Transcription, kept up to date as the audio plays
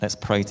Let's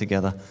pray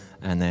together,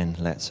 and then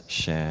let's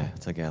share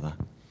together.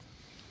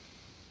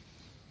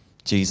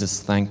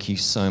 Jesus, thank you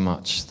so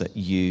much that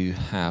you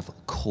have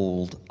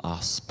called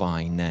us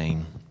by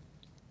name.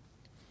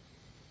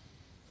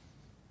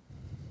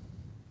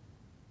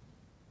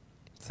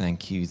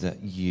 Thank you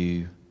that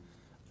you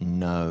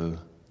know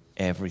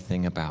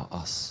everything about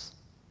us.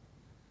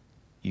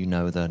 You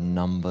know the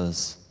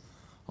numbers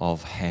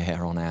of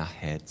hair on our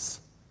heads.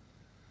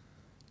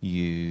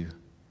 You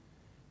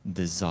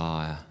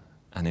desire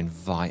and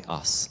invite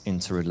us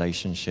into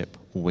relationship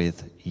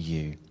with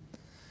you.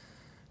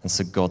 And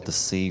so, God,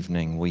 this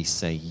evening we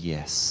say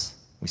yes.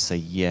 We say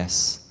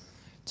yes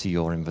to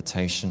your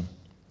invitation.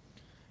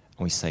 And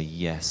we say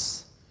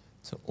yes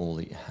to all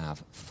that you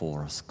have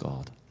for us,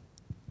 God.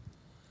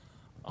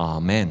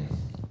 Amen.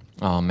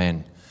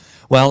 Amen.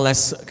 Well,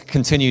 let's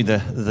continue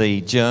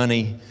the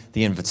journey,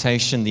 the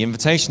invitation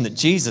that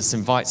Jesus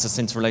invites us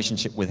into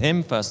relationship with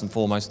him, first and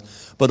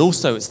foremost, but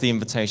also it's the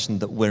invitation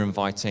that we're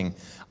inviting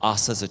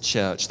us as a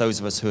church, those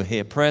of us who are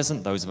here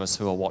present, those of us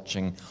who are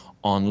watching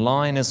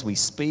online as we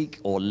speak,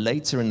 or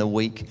later in the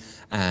week,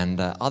 and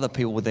other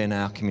people within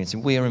our community.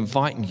 We are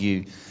inviting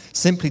you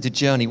simply to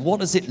journey. What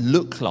does it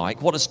look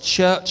like? What does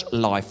church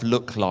life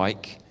look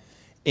like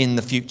in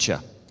the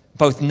future,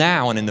 both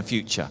now and in the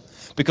future?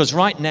 Because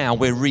right now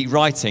we're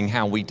rewriting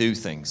how we do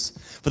things.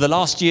 For the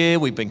last year,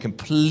 we've been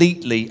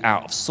completely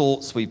out of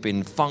sorts. We've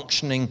been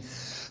functioning,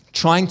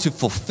 trying to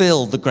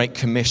fulfill the Great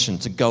Commission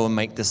to go and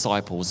make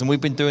disciples. And we've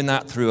been doing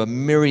that through a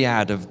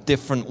myriad of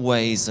different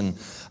ways and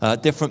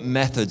different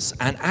methods.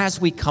 And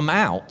as we come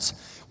out,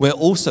 we're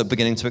also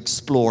beginning to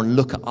explore and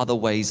look at other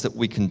ways that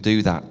we can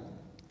do that.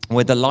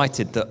 We're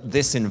delighted that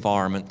this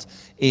environment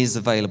is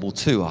available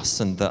to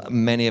us and that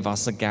many of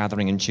us are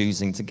gathering and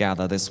choosing to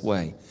gather this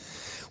way.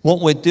 What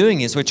we're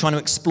doing is we're trying to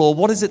explore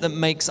what is it that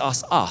makes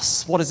us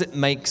us? What is it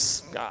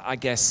makes, I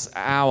guess,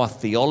 our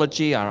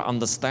theology, our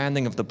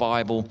understanding of the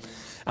Bible,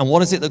 and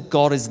what is it that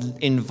God is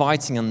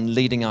inviting and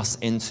leading us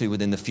into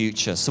within the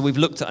future? So we've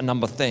looked at a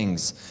number of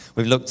things.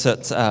 We've looked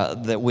at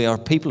that we are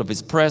people of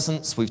his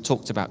presence. We've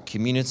talked about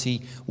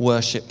community,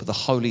 worship, the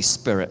Holy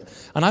Spirit.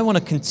 And I want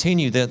to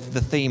continue the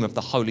theme of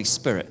the Holy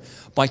Spirit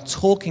by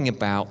talking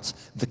about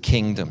the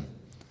kingdom.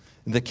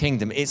 The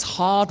kingdom. It's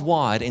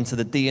hardwired into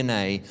the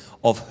DNA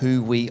of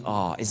who we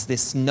are. It's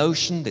this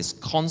notion, this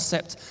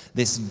concept,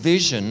 this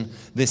vision,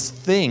 this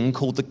thing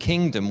called the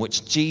kingdom,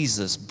 which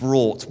Jesus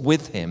brought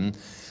with him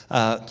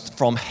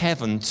from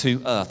heaven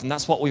to earth. And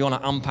that's what we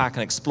want to unpack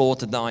and explore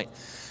tonight.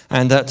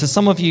 And to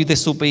some of you,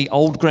 this will be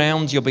old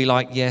ground. You'll be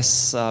like,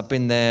 yes, I've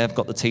been there. I've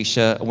got the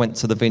T-shirt. I went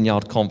to the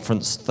Vineyard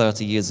Conference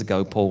 30 years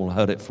ago. Paul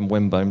heard it from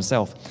Wimbo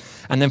himself.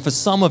 And then for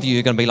some of you,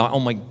 you're going to be like, oh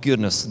my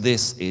goodness,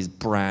 this is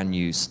brand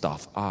new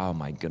stuff. Oh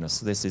my goodness,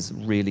 this is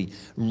really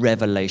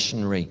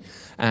revelationary.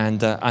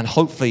 And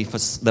hopefully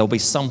there'll be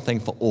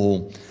something for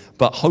all.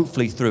 But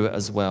hopefully through it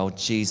as well,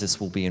 Jesus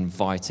will be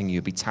inviting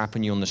you, be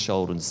tapping you on the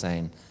shoulder and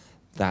saying,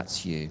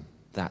 that's you,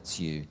 that's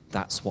you.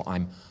 That's what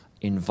I'm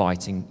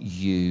inviting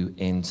you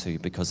into,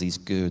 because he's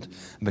good,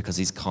 and because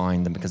he's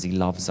kind, and because he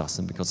loves us,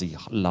 and because he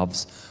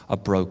loves a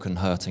broken,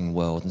 hurting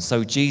world. And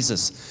so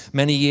Jesus,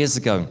 many years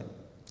ago,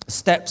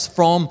 steps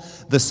from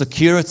the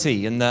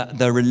security and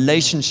the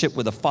relationship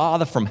with the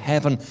Father from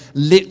heaven,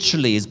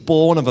 literally is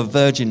born of a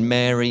Virgin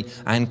Mary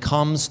and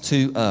comes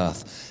to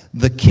earth.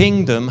 The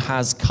kingdom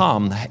has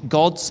come.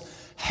 God's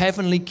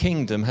heavenly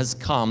kingdom has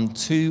come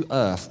to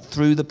earth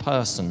through the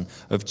person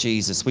of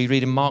Jesus. We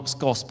read in Mark's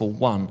Gospel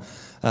 1,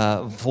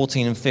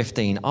 14 and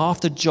 15,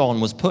 after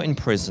John was put in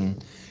prison,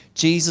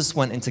 Jesus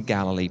went into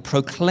Galilee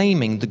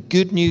proclaiming the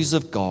good news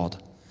of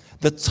God.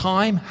 The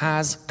time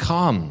has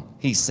come,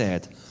 he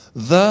said.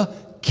 The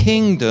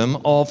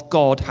kingdom of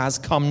God has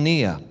come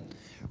near.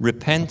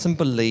 Repent and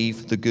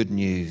believe the good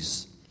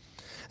news.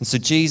 And so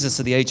Jesus,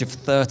 at the age of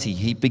 30,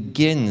 he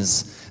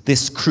begins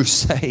this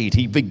crusade.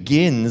 He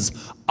begins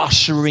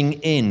ushering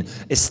in,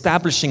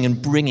 establishing and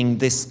bringing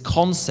this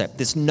concept,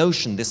 this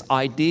notion, this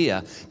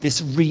idea,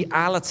 this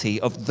reality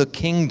of the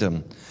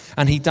kingdom.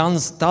 And he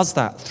does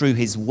that through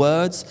his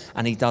words,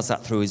 and he does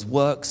that through his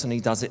works, and he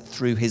does it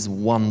through his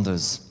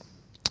wonders.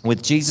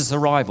 With Jesus'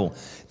 arrival,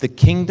 the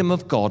kingdom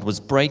of God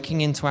was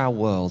breaking into our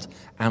world,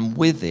 and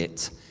with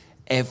it,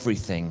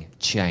 everything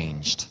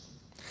changed.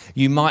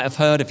 You might have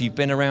heard, if you've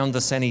been around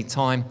us any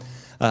time,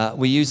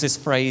 we use this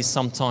phrase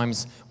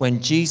sometimes,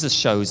 when Jesus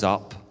shows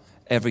up,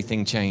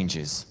 everything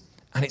changes.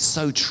 And it's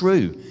so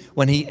true.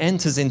 When he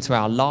enters into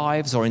our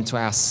lives or into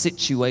our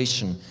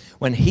situation,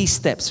 when he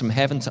steps from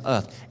heaven to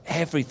earth,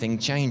 everything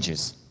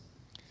changes.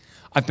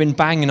 I've been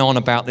banging on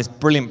about this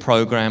brilliant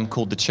program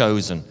called The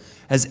Chosen.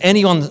 Has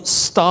anyone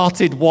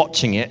started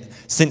watching it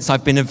since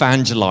I've been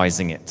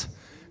evangelizing it?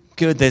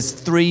 Good, there's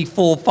 3,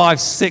 4, 5,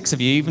 6 of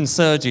you, even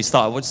Sergi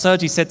started. What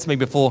Sergi said to me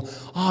before,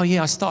 oh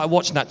yeah, I started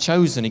watching that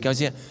Chosen. He goes,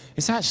 yeah,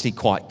 it's actually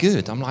quite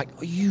good. I'm like,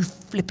 are you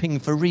flipping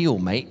for real,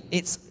 mate?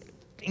 It's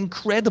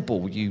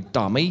incredible, you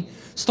dummy.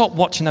 Stop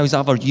watching those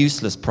other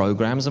useless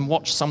programs and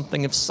watch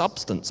something of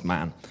substance,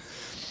 man.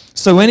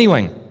 So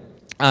anyway,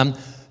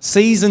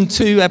 Season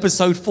 2,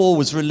 episode 4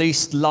 was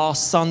released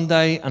last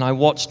Sunday, and I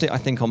watched it, I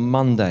think, on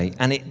Monday.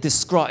 And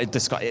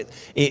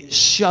it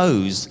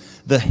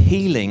shows the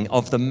healing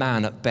of the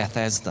man at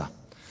Bethesda.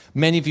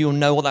 Many of you will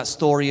know what that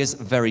story is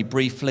very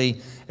briefly.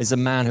 Is a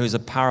man who is a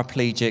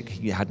paraplegic.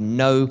 He had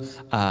no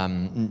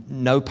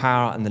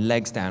power and the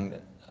legs down,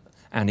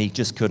 and he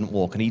just couldn't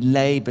walk. And he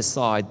lay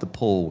beside the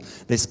pool.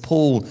 This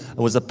pool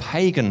was a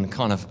pagan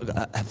kind of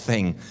a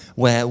thing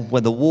where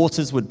the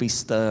waters would be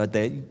stirred.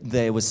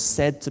 There was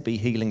said to be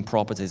healing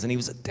properties. And he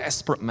was a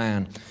desperate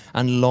man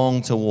and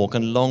longed to walk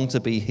and longed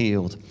to be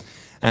healed.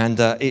 And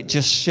it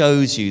just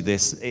shows you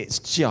this. It's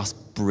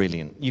just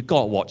brilliant. You've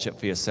got to watch it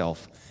for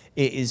yourself.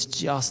 It is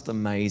just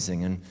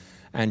amazing.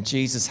 And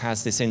Jesus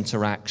has this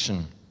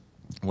interaction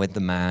with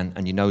the man.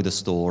 And you know the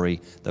story.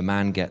 The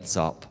man gets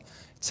up,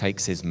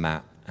 takes his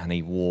mat, and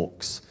he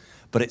walks.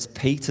 But it's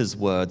Peter's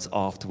words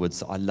afterwards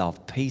that I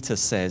love. Peter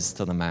says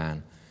to the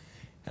man,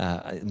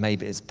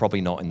 maybe it's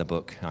probably not in the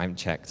book. I haven't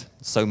checked.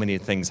 So many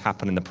things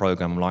happen in the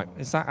program. I'm like,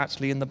 is that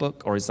actually in the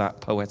book, or is that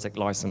poetic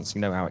license?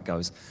 You know how it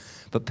goes.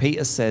 But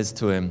Peter says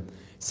to him,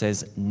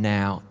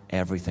 now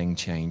everything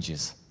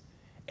changes.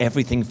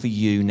 Everything for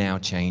you now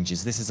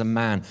changes. This is a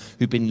man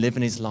who'd been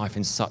living his life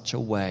in such a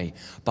way,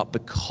 but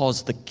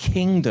because the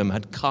kingdom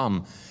had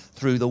come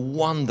through the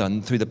wonder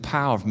and through the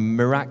power of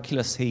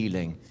miraculous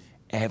healing,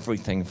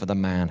 everything for the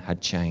man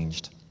had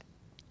changed.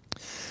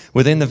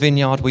 Within the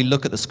Vineyard, we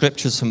look at the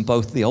scriptures from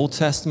both the Old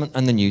Testament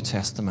and the New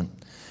Testament.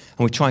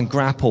 And we try and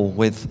grapple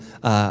with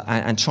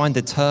and try and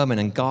determine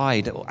and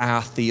guide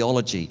our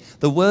theology.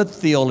 The word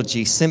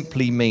theology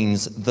simply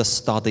means the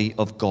study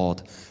of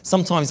God.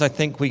 Sometimes I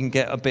think we can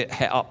get a bit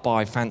het up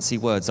by fancy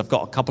words. I've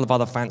got a couple of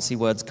other fancy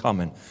words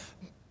coming.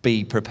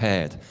 Be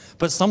prepared.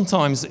 But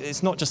sometimes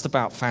it's not just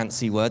about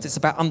fancy words, it's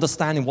about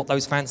understanding what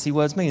those fancy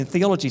words mean.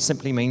 Theology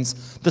simply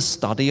means the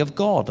study of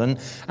God.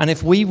 And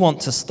if we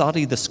want to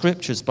study the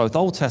scriptures, both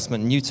Old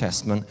Testament and New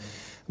Testament,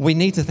 we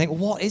need to think,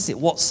 what is it?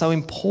 What's so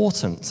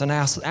important? And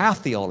our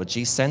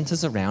theology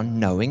centers around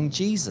knowing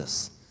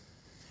Jesus.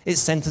 It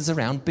centers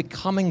around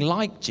becoming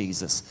like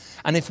Jesus.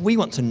 And if we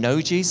want to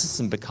know Jesus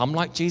and become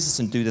like Jesus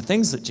and do the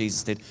things that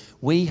Jesus did,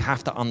 we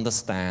have to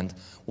understand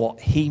what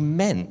he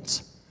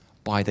meant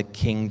by the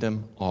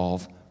kingdom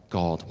of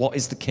God. What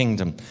is the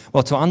kingdom?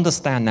 Well, to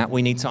understand that,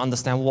 we need to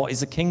understand what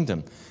is a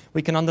kingdom.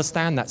 We can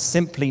understand that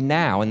simply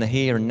now, in the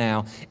here and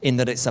now, in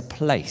that it's a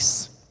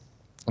place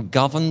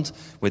governed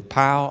with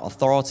power,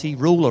 authority,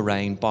 rule or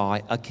reign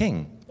by a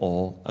king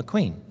or a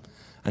queen.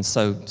 And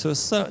so, to a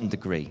certain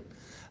degree,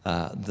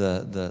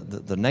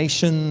 the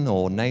nation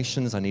or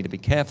nations, I need to be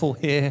careful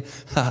here,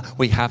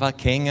 we have a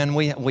king and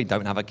we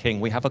don't have a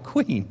king, we have a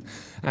queen.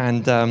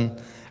 And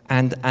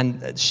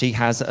she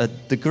has a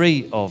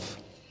degree of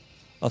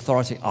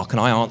authority. Oh, can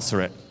I answer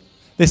it?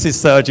 This is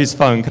Serge's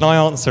phone. Can I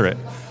answer it?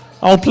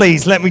 Oh,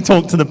 please, let me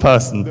talk to the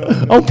person.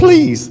 Oh,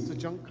 please. It's a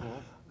junk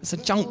call. It's a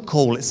junk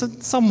call. It's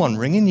someone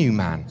ringing you,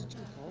 man.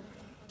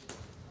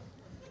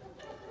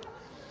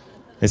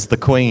 It's the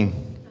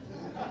Queen.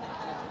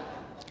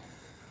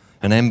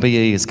 An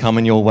MBE is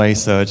coming your way,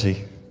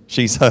 Sergi.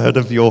 She's heard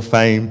of your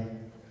fame.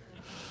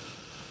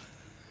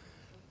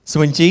 So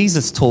when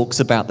Jesus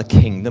talks about the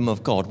kingdom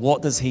of God,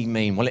 what does he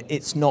mean? Well,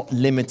 it's not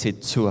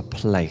limited to a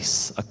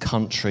place, a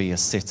country, a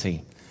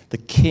city. The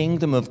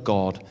kingdom of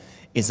God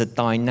is a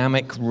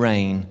dynamic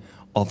reign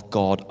of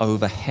God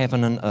over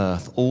heaven and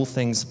earth, all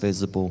things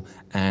visible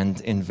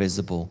and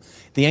invisible.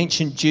 The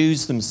ancient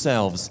Jews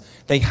themselves,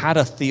 they had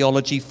a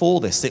theology for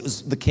this.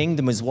 The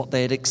kingdom is what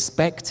they had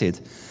expected.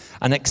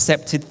 An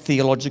accepted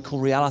theological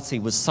reality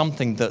was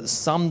something that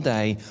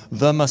someday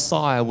the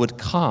Messiah would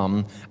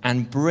come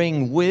and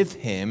bring with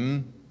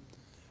him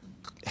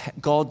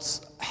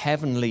God's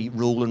heavenly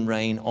rule and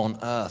reign on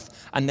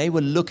earth. And they were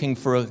looking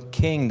for a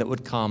king that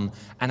would come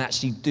and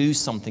actually do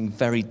something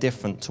very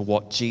different to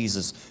what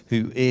Jesus,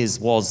 who is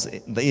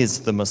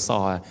the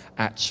Messiah,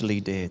 actually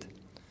did.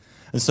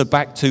 And so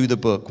back to the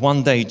book.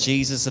 One day,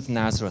 Jesus of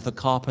Nazareth, a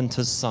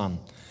carpenter's son,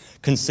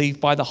 conceived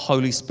by the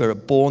Holy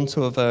Spirit, born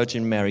to a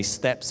Virgin Mary,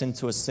 steps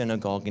into a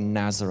synagogue in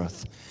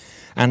Nazareth.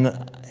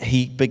 And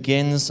he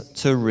begins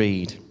to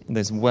read.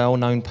 There's a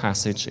well-known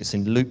passage. It's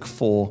in Luke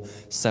 4,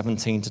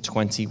 17 to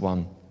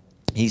 21.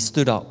 He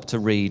stood up to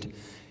read.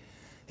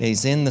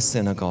 He's in the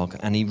synagogue,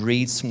 and he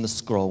reads from the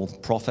scroll. The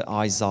prophet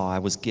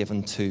Isaiah was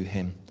given to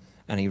him.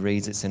 And he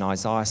reads, it's in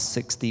Isaiah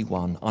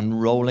 61.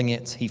 Unrolling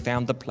it, he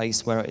found the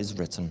place where it is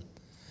written,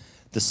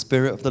 "The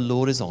Spirit of the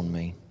Lord is on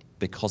me,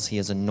 because he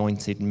has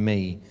anointed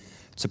me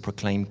to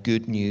proclaim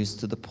good news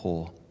to the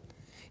poor.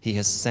 He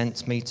has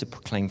sent me to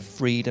proclaim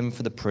freedom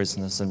for the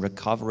prisoners and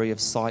recovery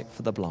of sight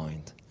for the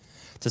blind,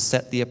 to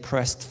set the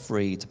oppressed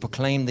free, to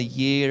proclaim the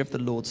year of the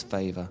Lord's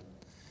favor."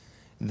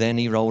 Then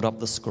he rolled up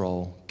the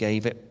scroll,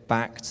 gave it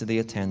back to the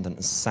attendant,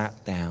 and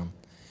sat down.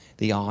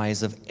 The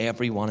eyes of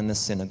everyone in the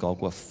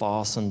synagogue were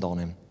fastened on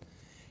him.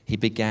 He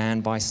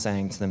began by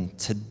saying to them,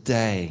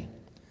 "Today,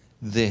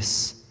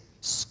 this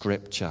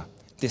scripture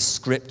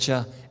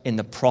in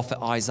the prophet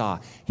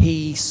Isaiah,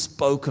 he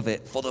spoke of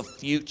it for the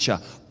future.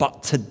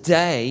 But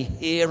today,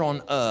 here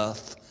on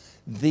earth,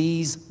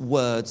 these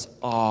words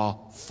are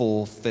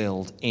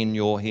fulfilled in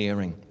your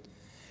hearing.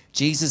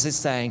 Jesus is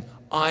saying,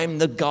 I'm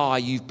the guy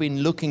you've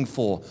been looking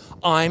for.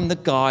 I'm the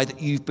guy that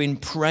you've been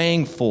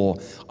praying for.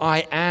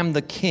 I am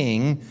the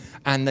king,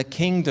 and the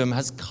kingdom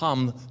has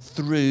come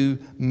through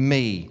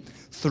me,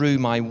 through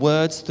my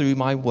words, through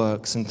my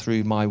works, and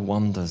through my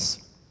wonders.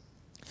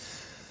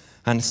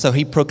 And so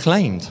he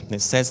proclaimed,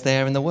 it says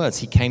there in the words,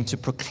 he came to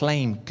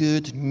proclaim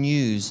good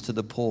news to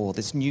the poor,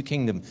 this new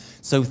kingdom.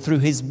 So through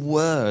his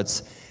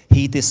words,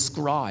 he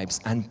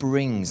describes and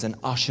brings and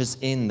ushers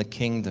in the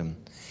kingdom.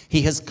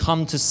 He has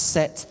come to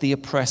set the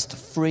oppressed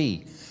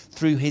free.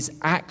 Through his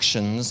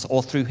actions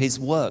or through his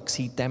works,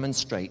 he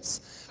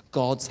demonstrates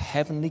God's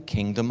heavenly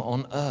kingdom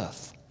on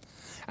earth.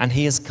 And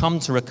he has come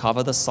to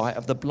recover the sight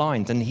of the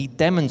blind. And he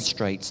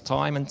demonstrates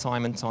time and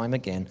time and time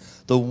again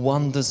the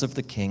wonders of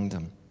the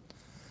kingdom.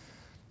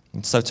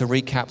 And so to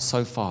recap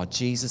so far,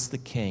 Jesus the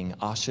King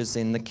ushers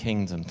in the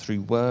kingdom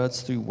through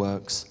words, through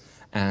works,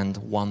 and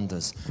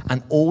wonders.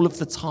 And all of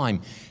the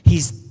time,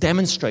 he's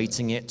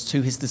demonstrating it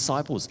to his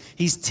disciples.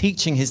 He's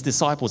teaching his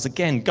disciples.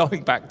 Again,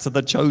 going back to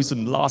the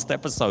Chosen last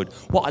episode,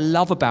 what I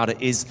love about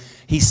it is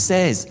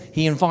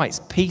he invites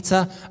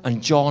Peter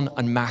and John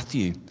and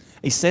Matthew.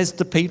 He says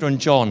to Peter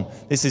and John,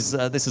 this is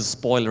a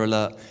spoiler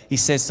alert, he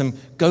says to them,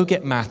 go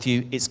get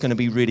Matthew, it's going to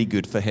be really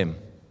good for him.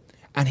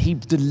 And he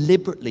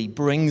deliberately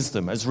brings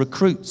them as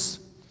recruits,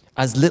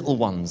 as little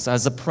ones,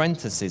 as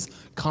apprentices.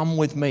 Come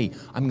with me.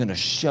 I'm going to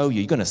show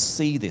you. You're going to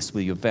see this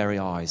with your very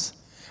eyes.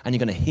 And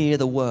you're going to hear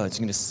the words.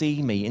 You're going to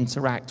see me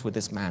interact with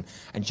this man.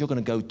 And you're going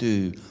to go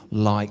do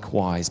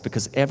likewise.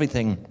 Because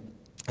everything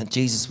that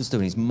Jesus was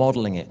doing, he's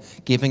modeling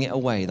it, giving it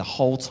away the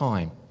whole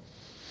time.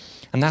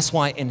 And that's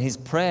why in his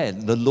prayer,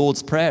 the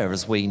Lord's Prayer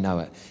as we know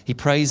it, he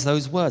prays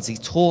those words. He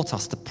taught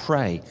us to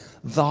pray,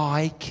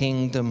 thy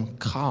kingdom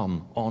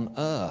come on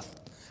earth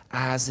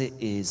as it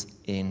is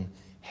in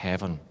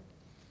heaven.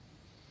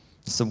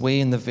 So we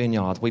in the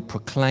Vineyard, we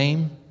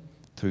proclaim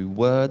through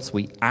words,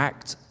 we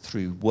act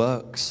through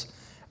works,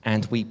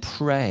 and we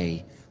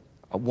pray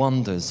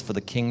wonders for the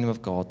kingdom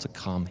of God to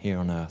come here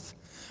on earth.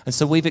 And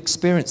so we've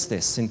experienced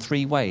this in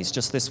 3 ways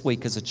just this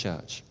week as a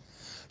church.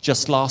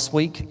 Just last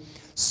week,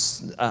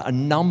 a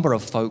number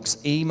of folks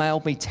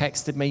emailed me,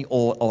 texted me,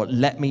 or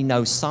let me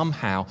know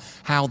somehow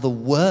how the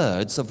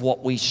words of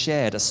what we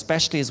shared,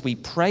 especially as we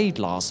prayed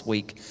last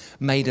week,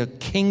 made a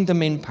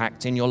kingdom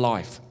impact in your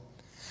life.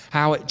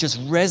 How it just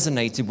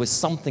resonated with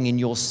something in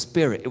your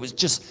spirit. It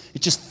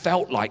just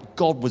felt like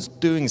God was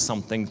doing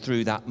something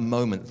through that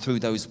moment, through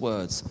those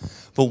words.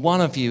 For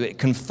one of you, it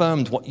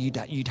confirmed what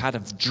you'd had a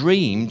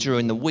dream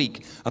during the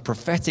week, a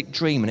prophetic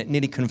dream, and it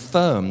nearly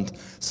confirmed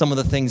some of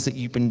the things that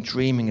you've been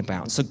dreaming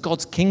about. So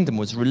God's kingdom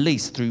was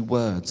released through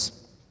words.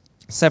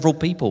 Several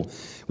people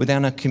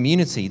within our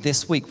community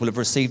this week will have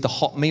received a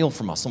hot meal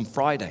from us on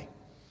Friday.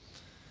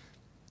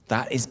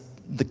 That is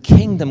the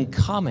kingdom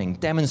coming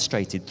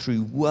demonstrated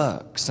through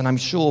works. And I'm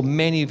sure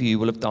many of you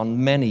will have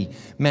done many,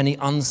 many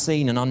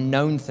unseen and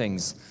unknown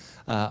things,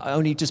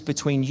 only just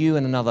between you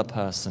and another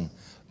person,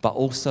 but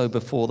also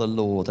before the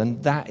Lord.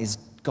 And that is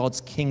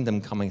God's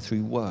kingdom coming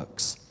through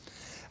works.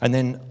 And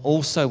then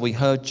also we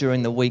heard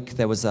during the week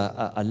there was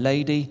a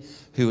lady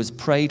who was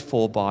prayed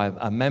for by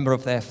a member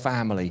of their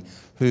family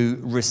who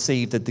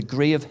received a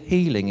degree of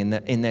healing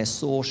in their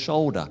sore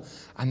shoulder.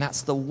 And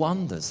that's the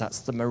wonders, that's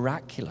the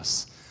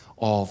miraculous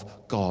of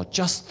God.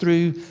 Just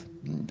through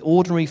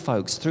ordinary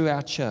folks, through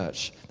our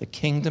church, the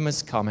kingdom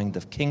is coming,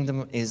 the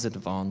kingdom is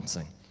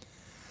advancing.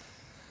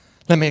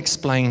 Let me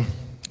explain.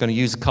 I'm going to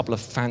use a couple of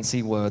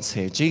fancy words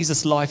here.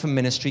 Jesus' life and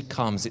ministry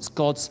comes. It's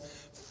God's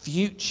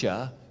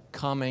future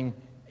coming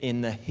in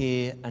the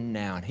here and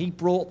now. And he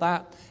brought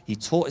that. He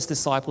taught his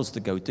disciples to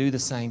go do the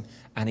same,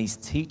 and he's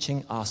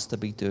teaching us to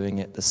be doing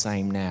it the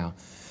same now.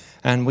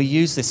 And we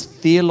use this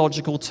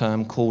theological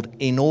term called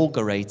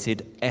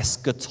inaugurated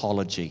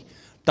eschatology.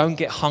 Don't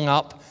get hung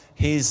up.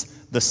 Here's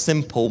the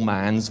simple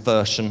man's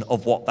version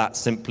of what that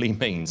simply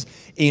means.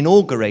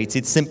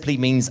 Inaugurated simply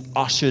means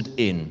ushered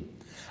in.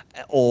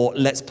 Or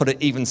let's put it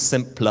even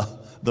simpler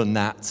than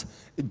that,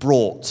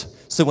 brought.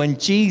 So when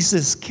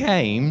Jesus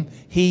came,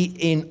 he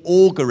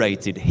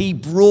inaugurated, he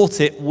brought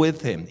it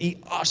with him.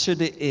 He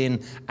ushered it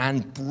in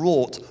and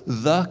brought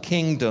the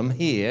kingdom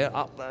here,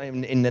 up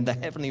in the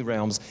heavenly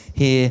realms,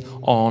 here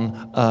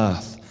on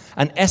earth.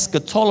 And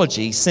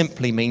eschatology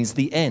simply means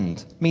the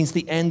end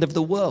of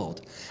the world.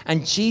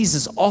 And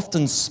Jesus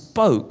often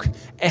spoke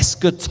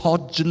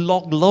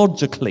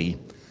eschatologically.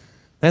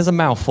 There's a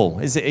mouthful.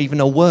 Is it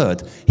even a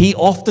word? He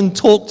often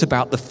talked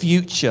about the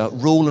future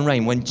rule and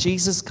reign. When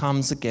Jesus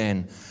comes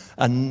again,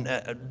 and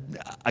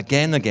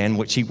again,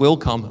 which he will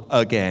come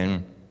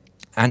again,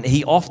 and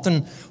he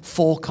often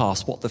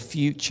forecast what the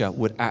future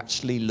would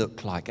actually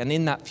look like. And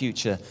in that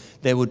future,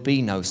 there would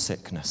be no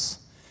sickness.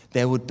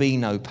 There would be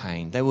no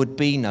pain. There would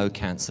be no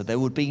cancer. There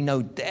would be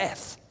no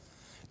death.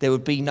 There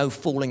would be no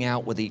falling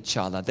out with each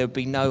other. There would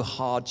be no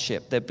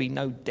hardship. There'd be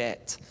no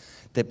debt.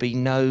 There'd be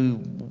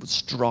no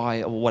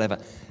strife or whatever.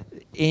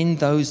 In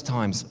those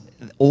times,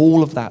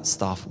 all of that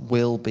stuff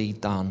will be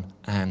done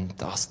and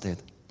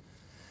dusted.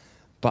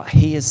 But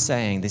he is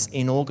saying this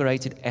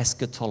inaugurated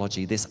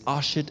eschatology, this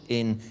ushered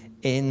in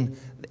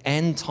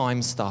end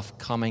time stuff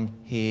coming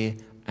here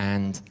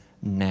and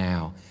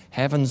now.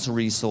 Heaven's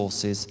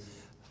resources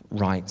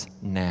right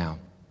now.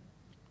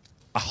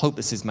 I hope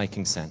this is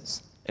making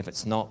sense. If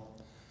it's not,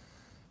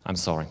 I'm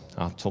sorry.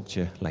 I'll talk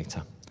to you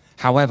later.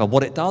 However,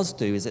 what it does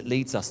do is it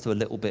leads us to a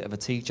little bit of a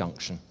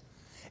T-junction.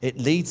 It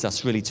leads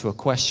us really to a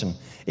question.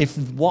 If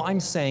what I'm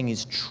saying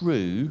is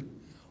true,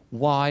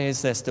 why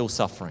is there still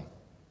suffering?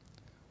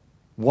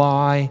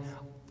 Why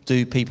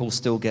do people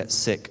still get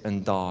sick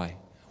and die?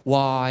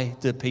 Why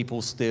do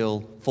people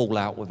still fall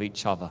out with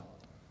each other?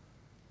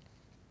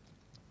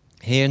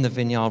 Here in the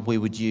Vineyard, we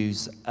would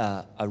use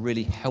a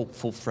really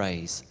helpful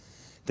phrase.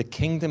 The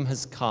kingdom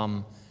has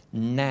come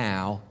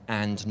now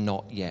and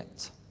not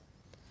yet.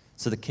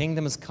 So the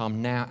kingdom has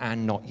come now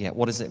and not yet.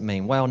 What does it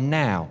mean? Well,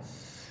 now,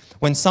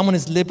 when someone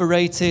is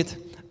liberated,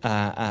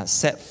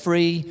 set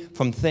free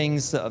from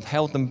things that have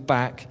held them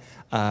back,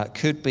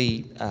 could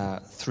be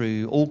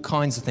through all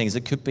kinds of things.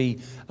 It could be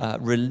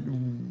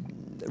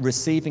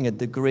receiving a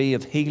degree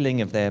of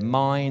healing of their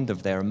mind,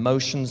 of their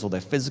emotions, or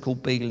their physical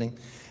being.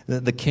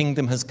 The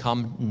kingdom has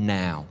come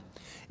now.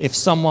 If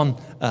someone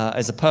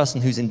is a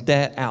person who's in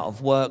debt, out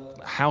of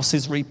work, house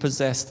is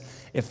repossessed,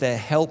 if they're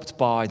helped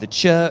by the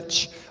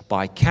church,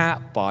 by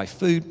CAP, by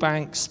food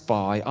banks,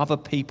 by other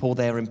people,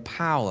 they're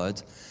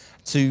empowered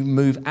to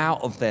move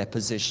out of their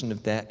position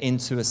of debt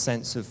into a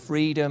sense of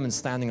freedom and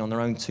standing on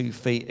their own 2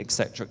 feet,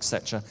 etc.,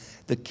 etc.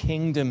 The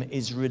kingdom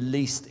is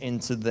released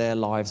into their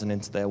lives and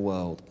into their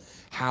world.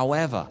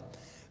 However,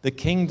 the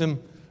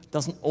kingdom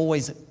doesn't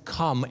always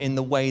come in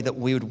the way that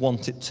we would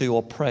want it to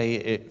or pray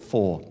it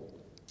for.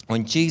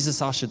 When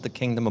Jesus ushered the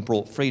kingdom and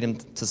brought freedom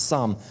to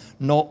some,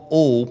 not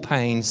all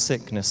pain,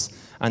 sickness,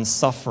 and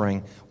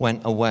suffering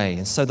went away.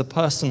 And so the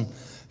person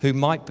who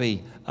might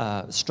be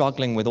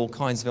struggling with all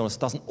kinds of illness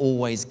doesn't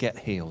always get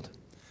healed.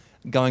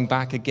 Going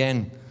back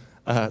again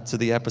to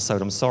the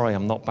episode, I'm sorry,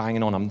 I'm not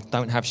banging on. I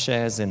don't have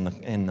shares in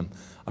them,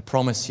 I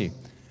promise you.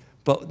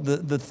 But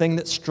the thing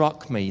that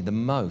struck me the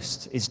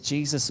most is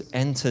Jesus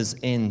enters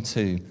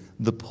into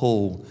the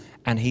pool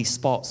and he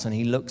spots and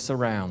he looks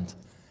around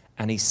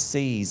and he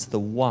sees the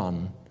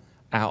one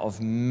out of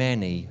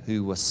many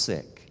who were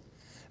sick,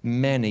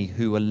 many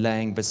who were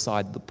laying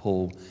beside the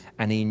pool,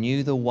 and he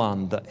knew the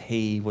one that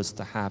he was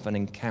to have an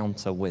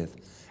encounter with.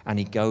 And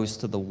he goes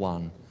to the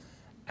one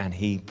and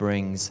he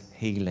brings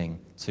healing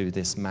to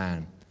this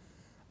man.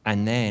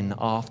 And then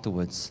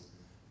afterwards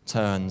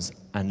turns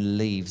and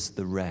leaves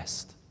the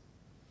rest.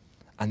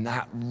 And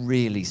that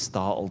really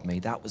startled me.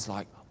 That was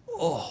like,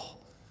 oh,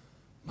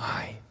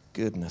 my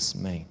goodness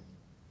me.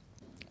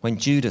 When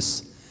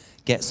Judas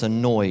gets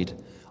annoyed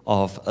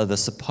of the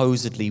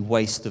supposedly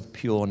waste of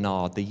pure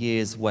nard, the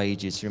year's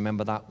wages, you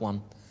remember that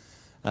one?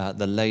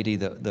 The lady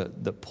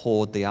that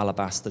poured the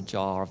alabaster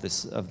jar of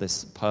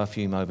this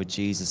perfume over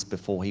Jesus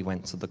before he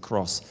went to the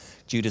cross.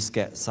 Judas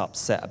gets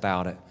upset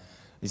about it.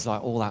 He's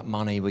like, all that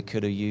money we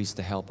could have used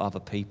to help other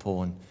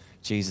people. And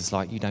Jesus is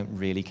like, you don't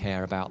really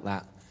care about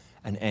that.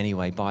 And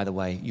anyway, by the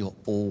way, you're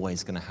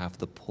always going to have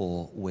the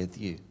poor with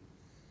you.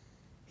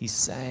 He's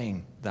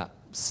saying that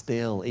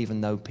still,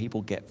 even though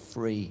people get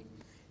free,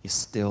 you're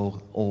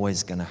still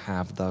always going to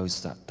have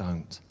those that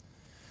don't.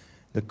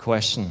 The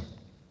question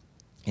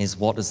is,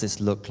 what does this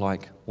look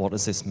like? What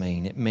does this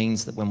mean? It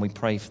means that when we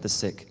pray for the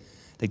sick,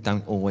 they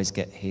don't always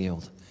get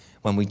healed.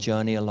 When we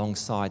journey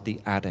alongside the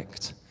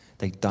addict,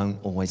 they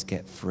don't always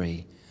get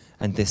free.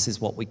 And this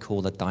is what we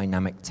call the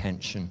dynamic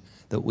tension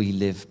that we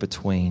live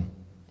between,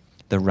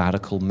 the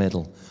radical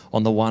middle.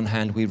 On the one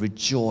hand, we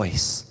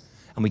rejoice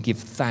and we give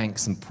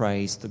thanks and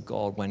praise to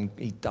God when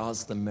he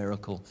does the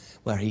miracle,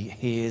 where he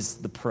hears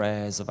the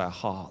prayers of our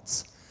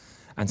hearts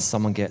and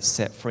someone gets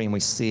set free and we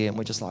see it and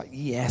we're just like,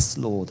 yes,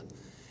 Lord.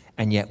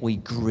 And yet we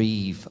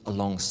grieve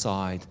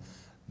alongside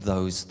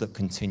those that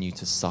continue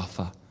to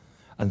suffer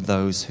and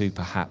those who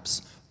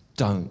perhaps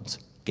don't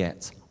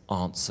get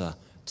answer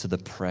to the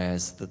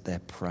prayers that they're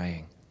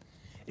praying.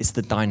 It's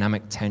the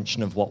dynamic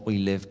tension of what we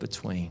live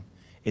between.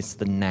 It's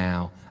the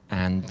now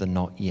and the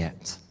not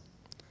yet.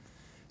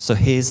 So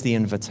here's the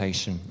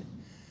invitation.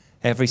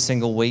 Every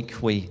single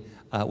week we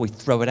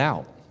throw it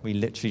out. We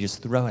literally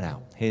just throw it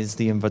out. Here's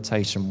the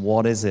invitation.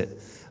 What is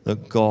it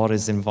that God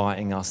is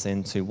inviting us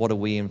into? What are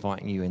we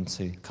inviting you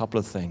into? A couple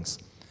of things.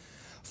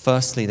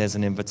 Firstly, there's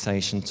an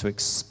invitation to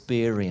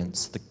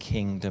experience the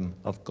kingdom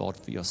of God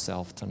for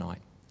yourself tonight.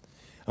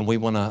 And we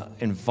want to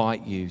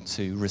invite you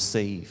to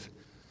receive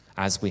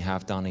as we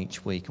have done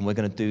each week. And we're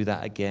going to do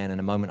that again. In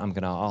a moment, I'm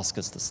going to ask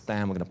us to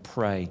stand. We're going to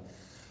pray.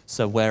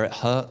 So where it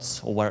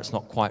hurts or where it's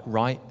not quite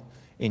right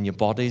in your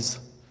bodies,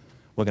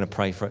 we're going to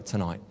pray for it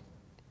tonight.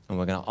 And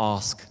we're going to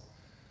ask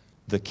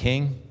the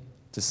King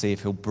to see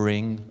if he'll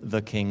bring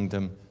the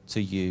kingdom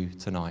to you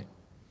tonight.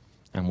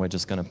 And we're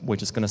just going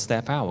to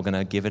step out. We're going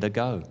to give it a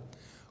go.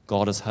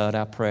 God has heard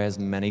our prayers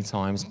many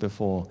times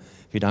before.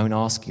 If you don't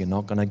ask, you're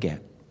not going to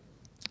get.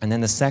 And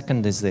then the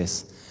second is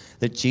this,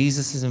 that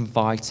Jesus is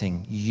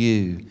inviting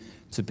you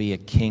to be a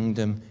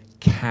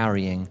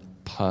kingdom-carrying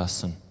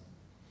person.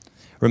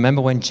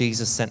 Remember when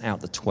Jesus sent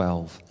out the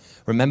 12.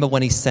 Remember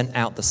when he sent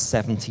out the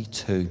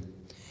 72.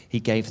 He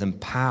gave them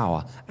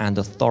power and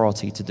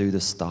authority to do the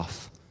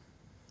stuff,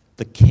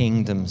 the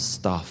kingdom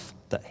stuff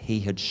that he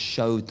had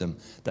showed them,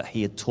 that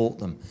he had taught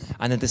them.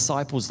 And the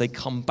disciples, they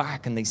come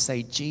back and they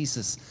say,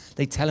 Jesus,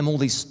 they tell him all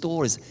these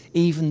stories.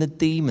 Even the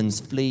demons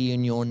flee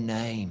in your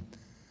name.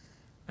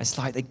 It's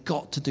like they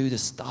got to do the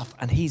stuff,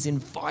 and he's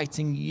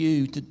inviting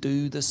you to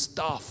do the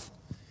stuff.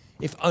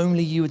 If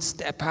only you would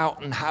step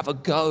out and have a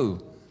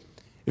go.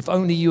 If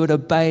only you would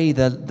obey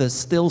the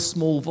still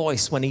small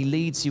voice when he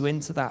leads you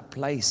into that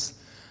place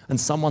and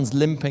someone's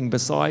limping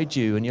beside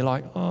you and you're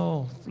like,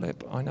 oh,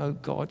 flip, I know,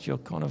 God, you're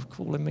kind of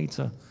calling me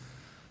to,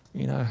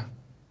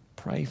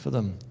 pray for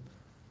them.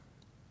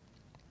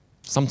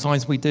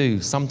 Sometimes we do,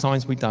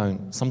 sometimes we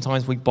don't.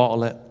 Sometimes we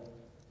bottle it.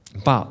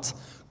 But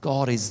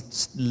God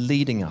is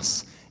leading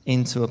us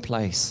into a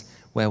place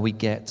where we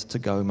get to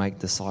go make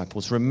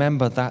disciples.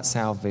 Remember, that's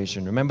our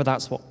vision. Remember,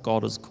 that's what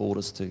God has called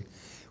us to.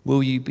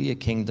 Will you be a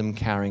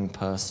kingdom-carrying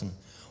person?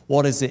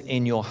 What is it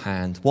in your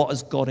hand? What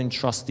has God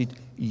entrusted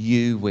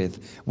you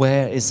with?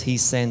 Where is he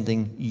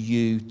sending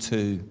you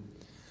to?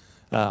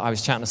 I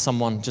was chatting to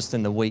someone just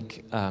in the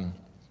week.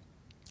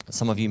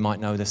 Some of you might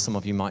know this, some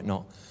of you might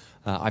not.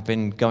 I've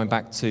been going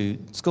back to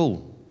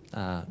school,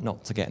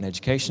 not to get an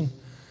education,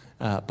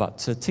 but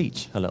to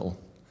teach a little.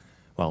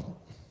 Well,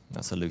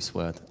 that's a loose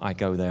word. I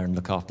go there and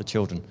look after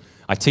children.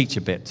 I teach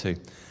a bit too.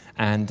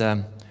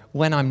 And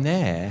when I'm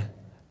there,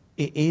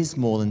 it is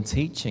more than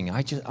teaching.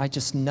 I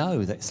just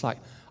know that it's like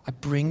I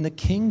bring the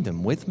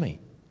kingdom with me.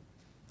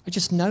 I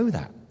just know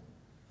that.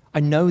 I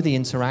know the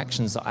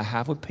interactions that I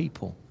have with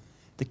people.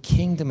 The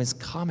kingdom is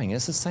coming.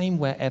 It's the same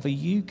wherever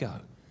you go.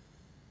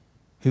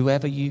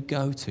 Whoever you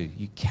go to,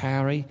 you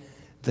carry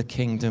the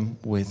kingdom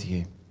with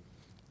you.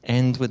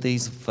 End with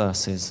these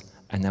verses,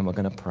 and then we're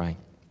going to pray.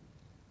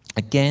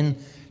 Again,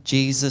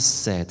 Jesus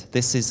said,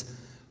 this is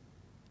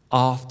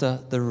after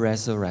the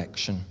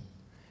resurrection.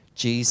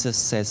 Jesus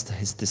says to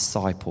his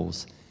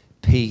disciples,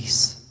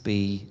 peace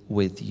be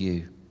with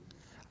you.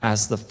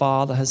 As the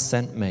Father has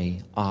sent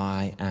me,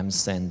 I am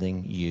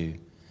sending you.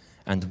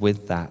 And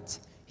with that,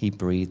 he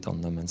breathed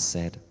on them and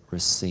said,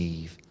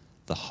 receive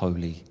the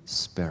Holy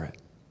Spirit.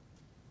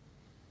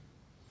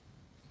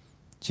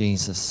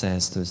 Jesus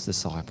says to his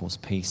disciples,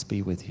 peace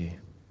be with you.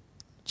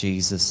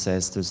 Jesus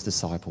says to his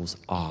disciples,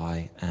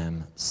 I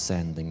am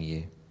sending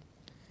you.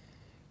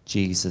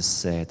 Jesus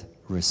said,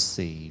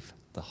 receive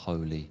the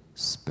Holy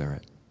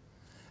Spirit.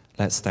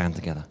 Let's stand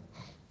together.